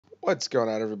What's going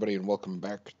on, everybody, and welcome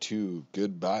back to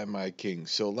Goodbye, My King.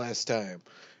 So last time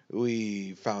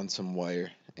we found some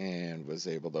wire and was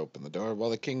able to open the door. While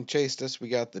the king chased us, we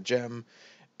got the gem,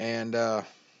 and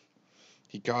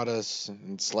he caught us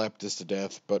and slapped us to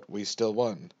death, but we still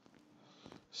won.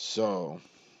 So,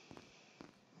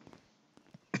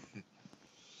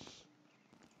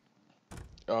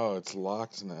 oh, it's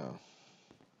locked now.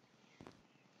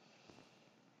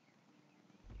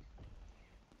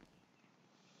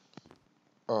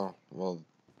 Oh, well,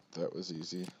 that was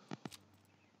easy.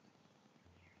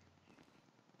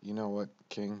 You know what,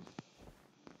 king?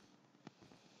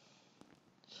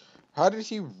 How did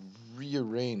he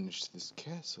rearrange this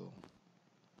castle?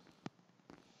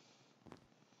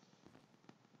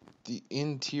 The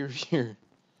interior,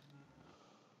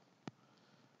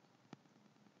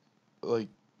 like,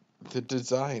 the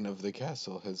design of the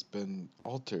castle has been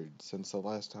altered since the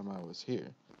last time I was here.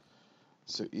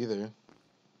 So either,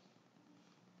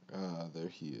 there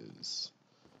he is.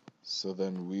 So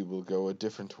then we will go a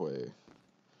different way.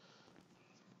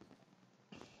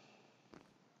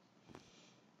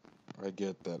 I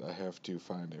get that I have to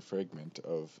find a fragment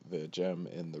of the gem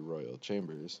in the royal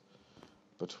chambers,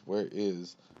 but where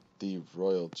is the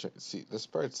see, this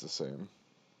part's the same.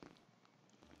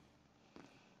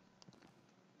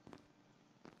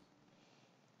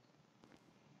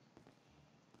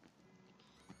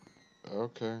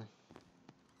 Okay.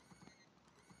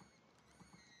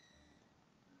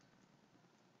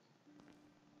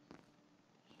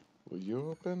 Will you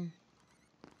open?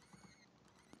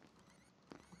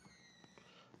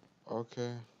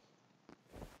 Okay.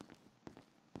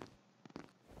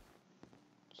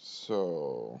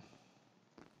 So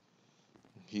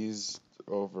he's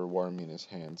over warming his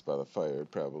hands by the fire,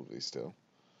 probably still.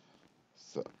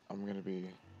 So I'm gonna be.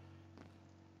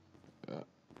 Uh,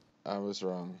 I was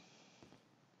wrong.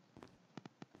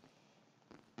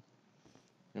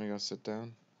 Gonna go sit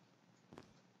down.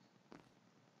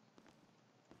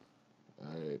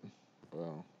 Alright.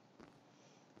 Well,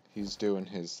 he's doing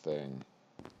his thing,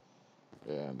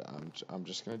 and I'm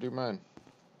just gonna do mine.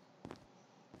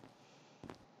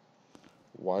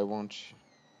 Why won't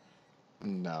you?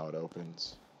 Now it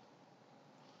opens.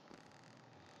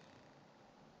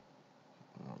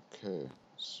 Okay.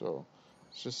 So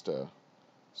let's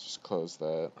just close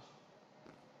that.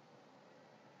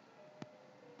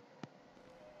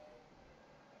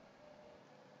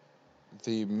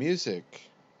 The music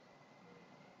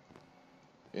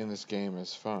in this game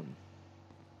is fun.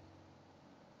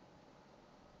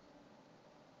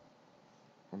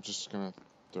 I'm just gonna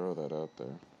throw that out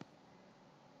there.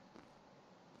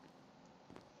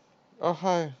 Oh,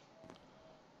 hi.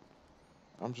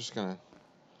 I'm just gonna.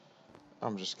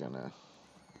 I'm just gonna.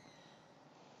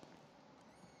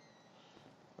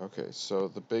 Okay, so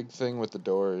the big thing with the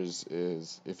doors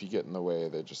is if you get in the way,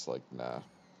 they're just like, nah.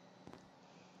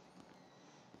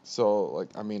 So,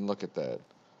 like, I mean, look at that.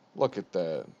 Look at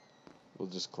that. We'll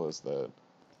just close that.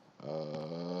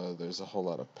 There's a whole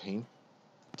lot of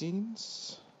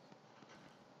paintings.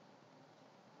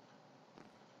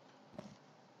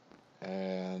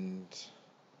 And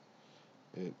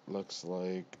it looks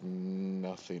like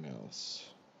nothing else.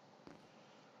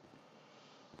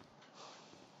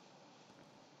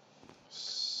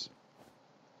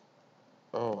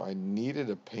 Oh, I needed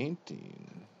a painting.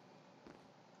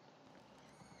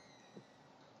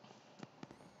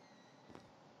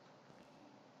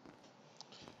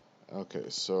 Okay,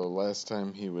 so last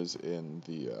time he was in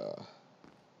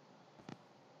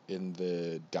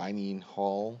the dining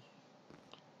hall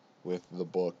with the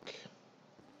book,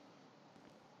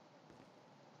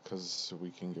 cause we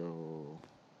can go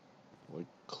like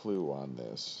clue on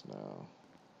this now.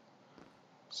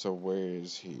 So where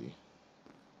is he?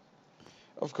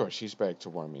 Of course, he's back to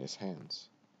warming his hands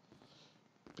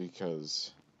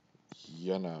because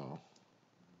you know.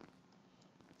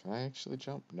 Can I actually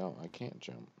jump? No, I can't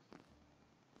jump.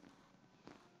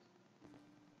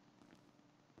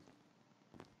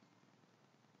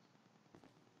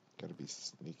 Gotta be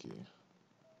sneaky.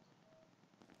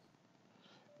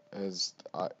 As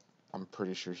I'm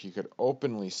pretty sure he could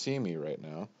openly see me right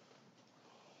now.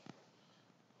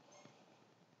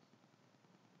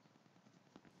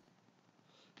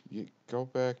 You go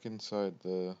back inside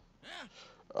the.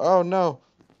 Oh no!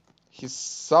 He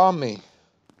saw me!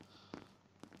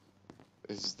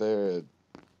 Is there a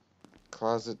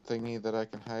closet thingy that I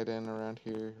can hide in around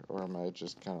here? Or am I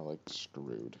just kind of like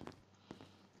screwed?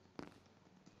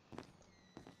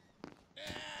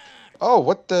 Oh,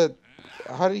 what the?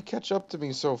 How did he catch up to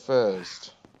me so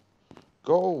fast?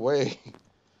 Go away!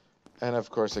 And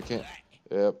of course I can't.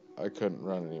 Yep, I couldn't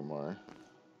run anymore.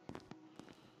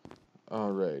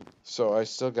 Alright, so I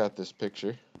still got this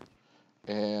picture,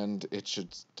 and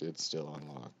it's still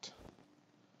unlocked.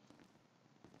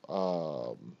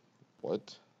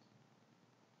 What?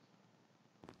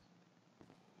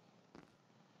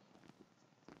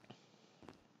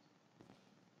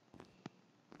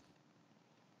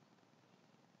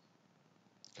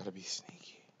 Gotta be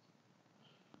sneaky.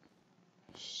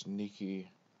 Sneaky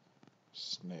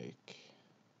snake.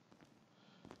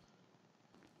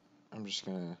 I'm just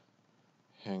gonna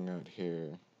hang out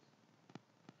here.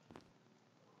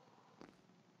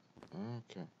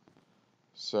 Okay.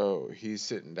 So he's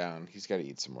sitting down. He's got to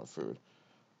eat some more food.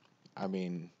 I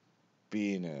mean,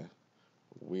 being a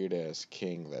weird ass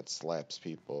king that slaps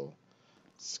people,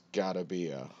 it's gotta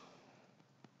be a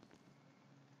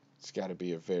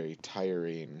very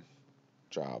tiring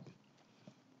job.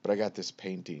 But I got this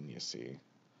painting, you see.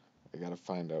 I gotta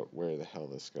find out where the hell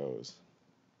this goes,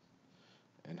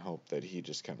 and hope that he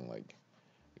just kind of like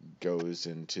goes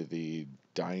into the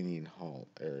dining hall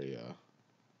area.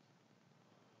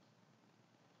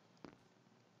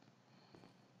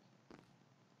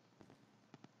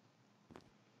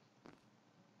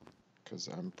 Because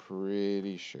I'm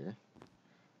pretty sure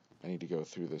I need to go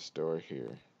through this door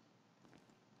here.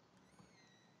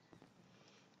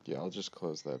 Yeah, I'll just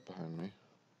close that behind me.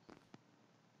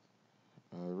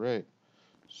 Alright.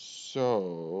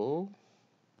 So,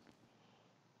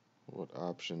 what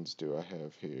options do I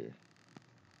have here?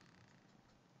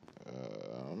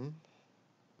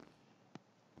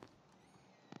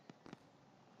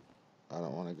 I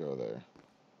don't want to go there.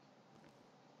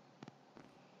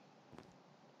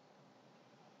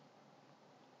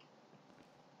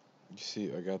 You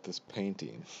see, I got this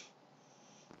painting,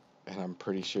 and I'm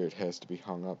pretty sure it has to be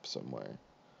hung up somewhere.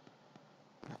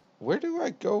 Where do I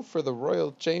go for the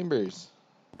royal chambers?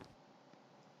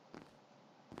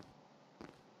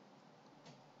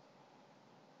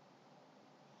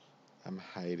 I'm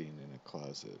hiding in a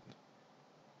closet.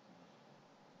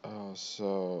 Oh,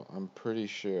 so I'm pretty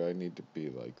sure I need to be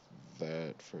like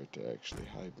that for it to actually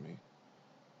hide me.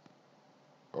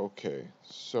 Okay,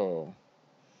 so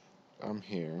I'm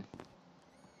here.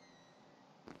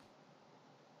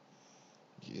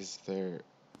 Is there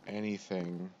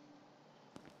anything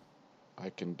I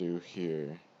can do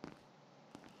here?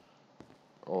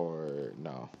 Or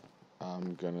no?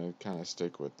 I'm gonna kind of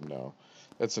stick with no.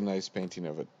 That's a nice painting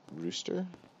of a rooster.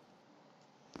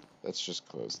 Let's just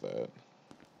close that.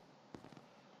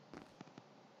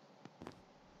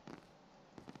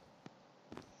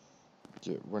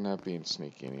 Yeah, we're not being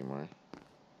sneaky anymore.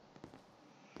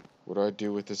 What do I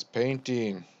do with this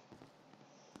painting?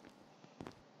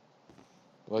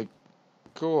 Like,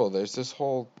 cool, there's this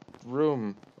whole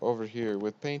room over here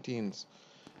with paintings.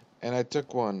 And I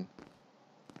took one.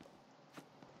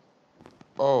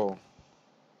 Oh.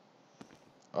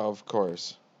 Of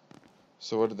course.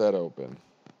 So what did that open?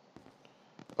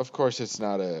 Of course it's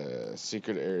not a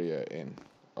secret area in...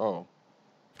 Oh.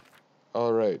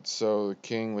 Alright, so the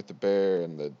king with the bear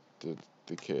and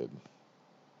the kid.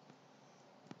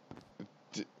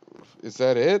 Is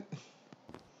that it?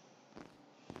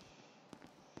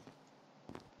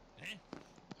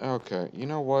 Okay, you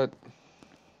know what?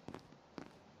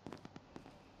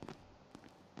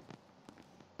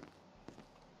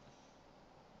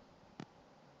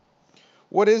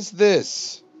 What is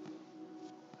this?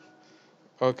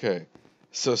 Okay,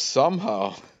 so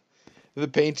somehow the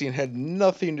painting had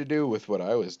nothing to do with what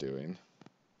I was doing.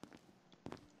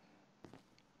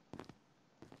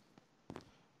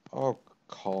 Oh,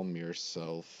 calm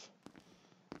yourself,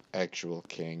 actual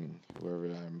king, whoever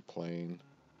I'm playing.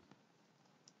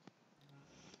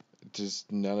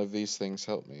 Just none of these things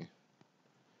help me.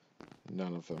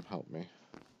 None of them help me.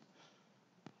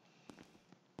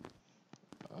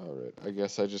 Alright, I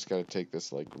guess I just gotta take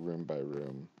this like room by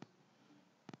room.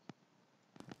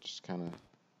 Just kinda...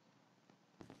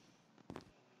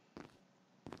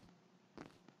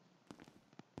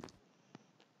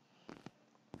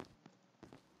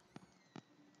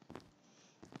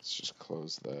 Let's just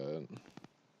close that.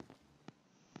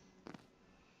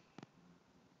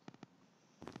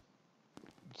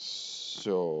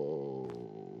 So...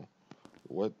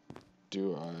 What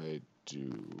do I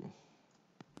do?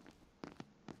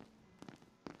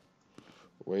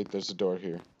 Wait, there's a door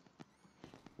here.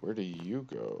 Where do you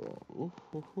go?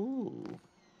 Ooh,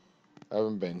 I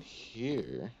haven't been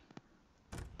here.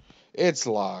 It's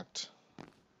locked.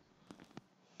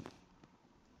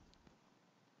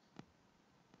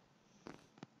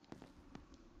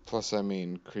 Plus, I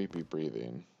mean, creepy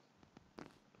breathing.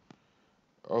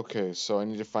 Okay, so I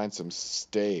need to find some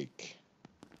steak.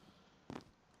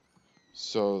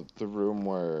 So, the room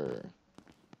where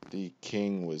the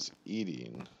king was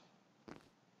eating.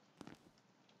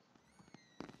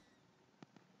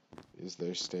 Is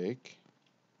there steak?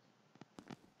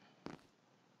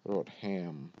 What about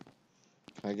ham?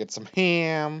 Can I get some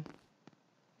ham?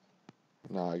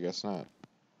 No, I guess not.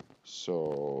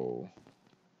 So...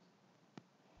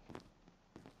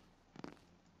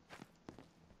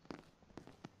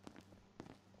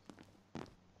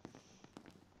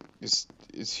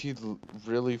 Is he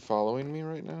really following me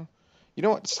right now? You know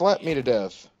what? Slap me to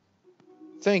death.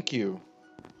 Thank you.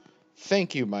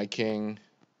 Thank you, my king.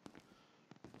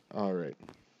 Alright.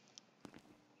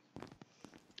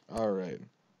 Alright.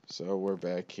 So we're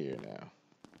back here now.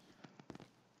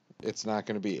 It's not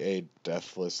going to be a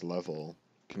deathless level.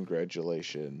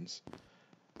 Congratulations.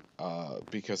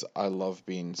 Because I love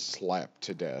being slapped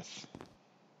to death.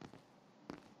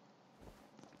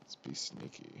 Let's be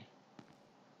sneaky.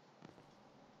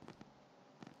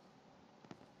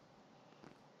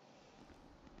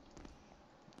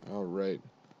 Alright.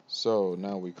 So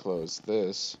now we close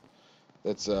this.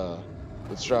 Let's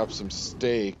drop some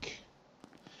steak.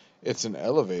 It's an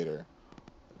elevator.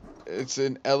 It's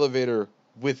an elevator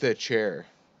with a chair.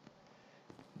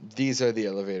 These are the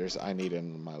elevators I need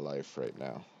in my life right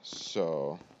now.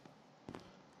 So,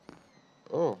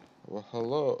 oh, well,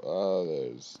 hello.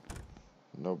 There's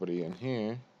nobody in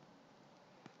here.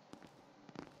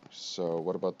 So,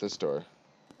 what about this door?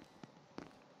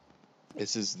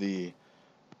 This is the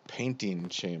painting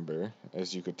chamber.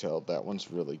 As you could tell, that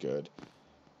one's really good.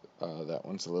 That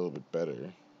one's a little bit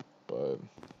better, but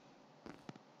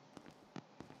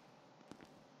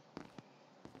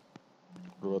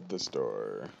what about this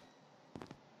door?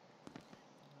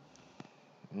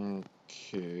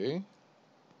 Okay.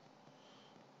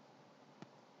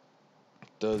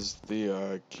 Does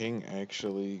the king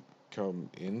actually come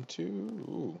into?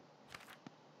 Ooh.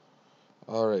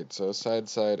 Alright, so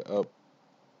side, up,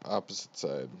 opposite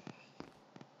side.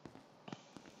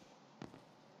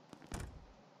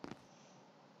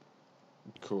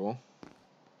 Cool.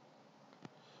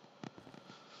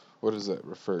 What does that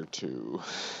refer to?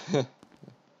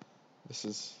 This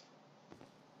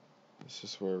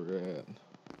is where we're at.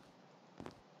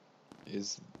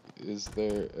 Is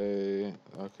there a...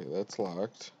 Okay, that's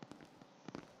locked.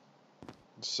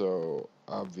 So,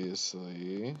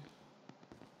 obviously,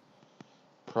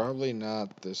 probably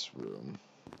not this room.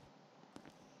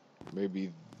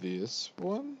 Maybe this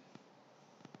one?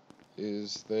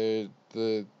 Is there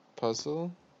the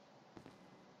puzzle?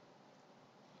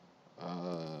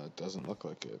 Doesn't look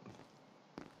like it.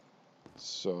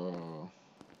 So,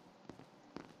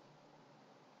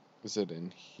 is it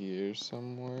in here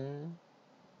somewhere?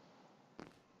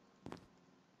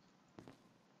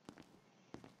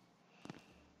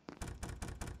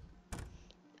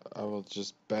 I will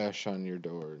just bash on your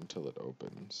door until it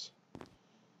opens.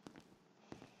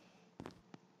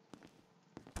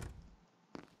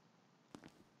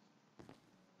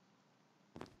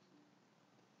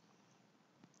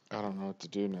 I don't know what to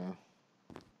do now.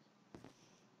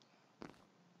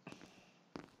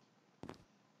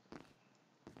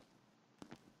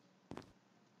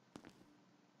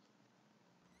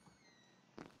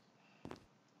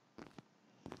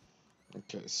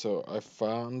 Okay, so I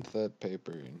found that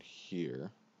paper in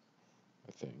here,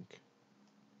 I think.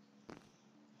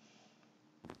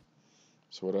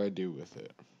 So what do I do with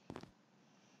it?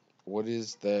 What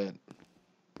is that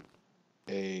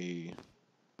a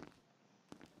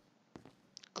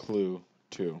clue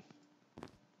to?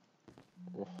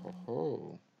 Oh ho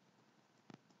ho.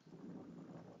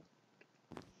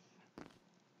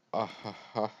 Ah ha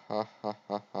ha ha ha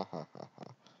ha ha ha ha.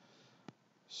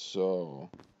 So,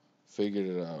 figured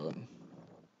it out.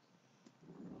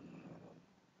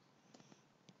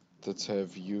 Let's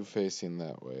have you facing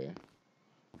that way.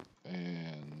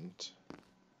 And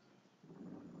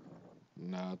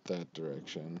not that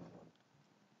direction.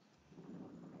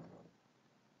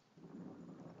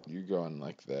 You going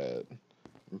like that.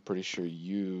 I'm pretty sure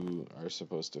you are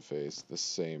supposed to face the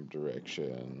same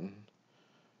direction.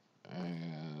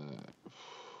 And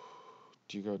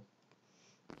do you go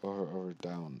over,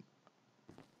 down,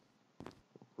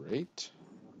 right?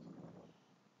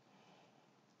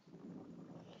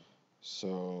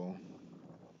 So,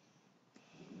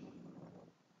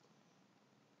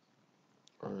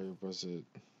 or was it,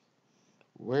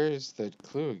 where is that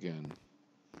clue again?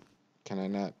 Can I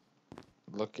not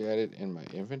look at it in my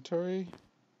inventory?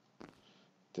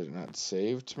 Did it not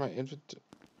save to my inventory?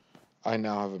 I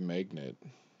now have a magnet.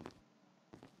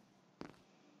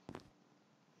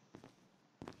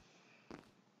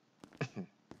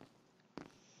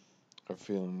 I'm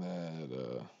feeling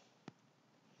that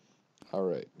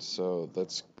Alright, so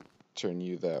let's turn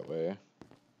you that way.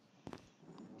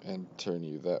 And turn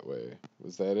you that way.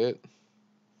 Was that it?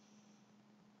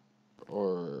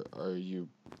 Or are you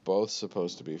both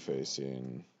supposed to be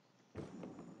facing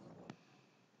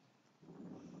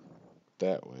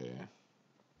that way?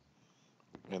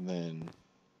 And then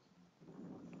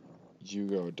you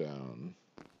go down.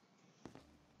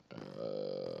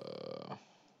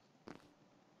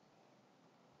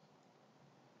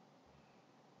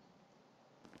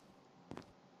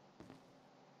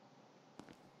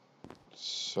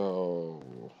 So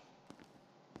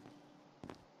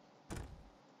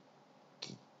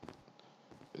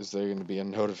is there going to be a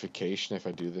notification if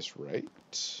I do this right?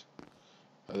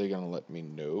 Are they going to let me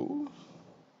know?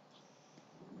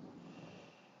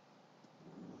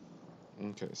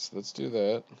 Okay, so let's do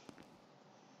that.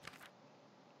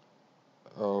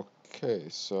 Okay,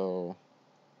 so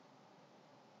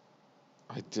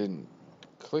I didn't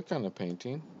click on the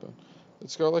painting, but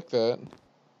let's go like that.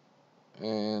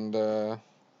 And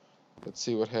let's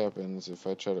see what happens if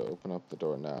I try to open up the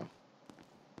door now.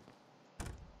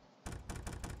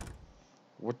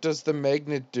 What does the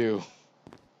magnet do?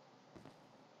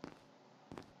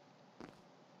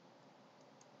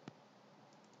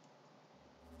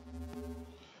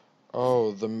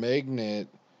 Oh, the magnet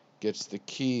gets the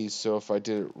key, so if I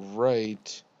did it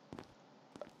right,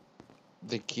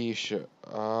 the key should...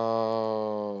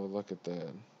 Oh, look at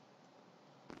that.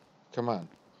 Come on,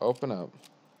 open up.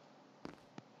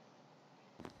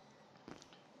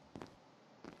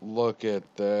 Look at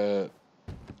that.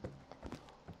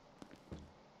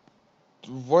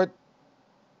 What?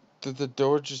 Did the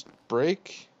door just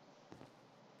break?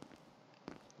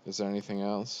 Is there anything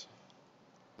else?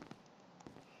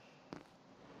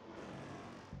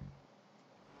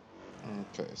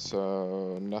 Okay,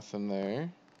 so nothing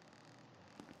there.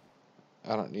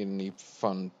 I don't need any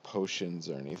fun potions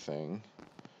or anything.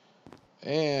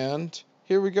 And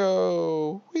here we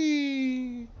go!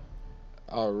 Whee!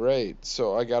 Alright,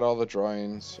 so I got all the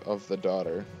drawings of the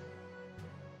daughter.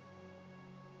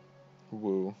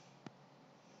 Woo.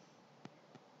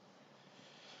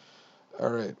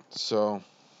 Alright, so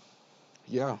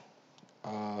yeah.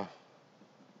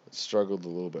 Struggled a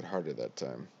little bit harder that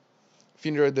time. If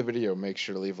you enjoyed the video, make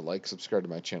sure to leave a like, subscribe to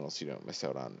my channel so you don't miss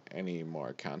out on any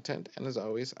more content. And as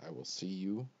always, I will see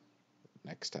you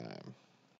next time.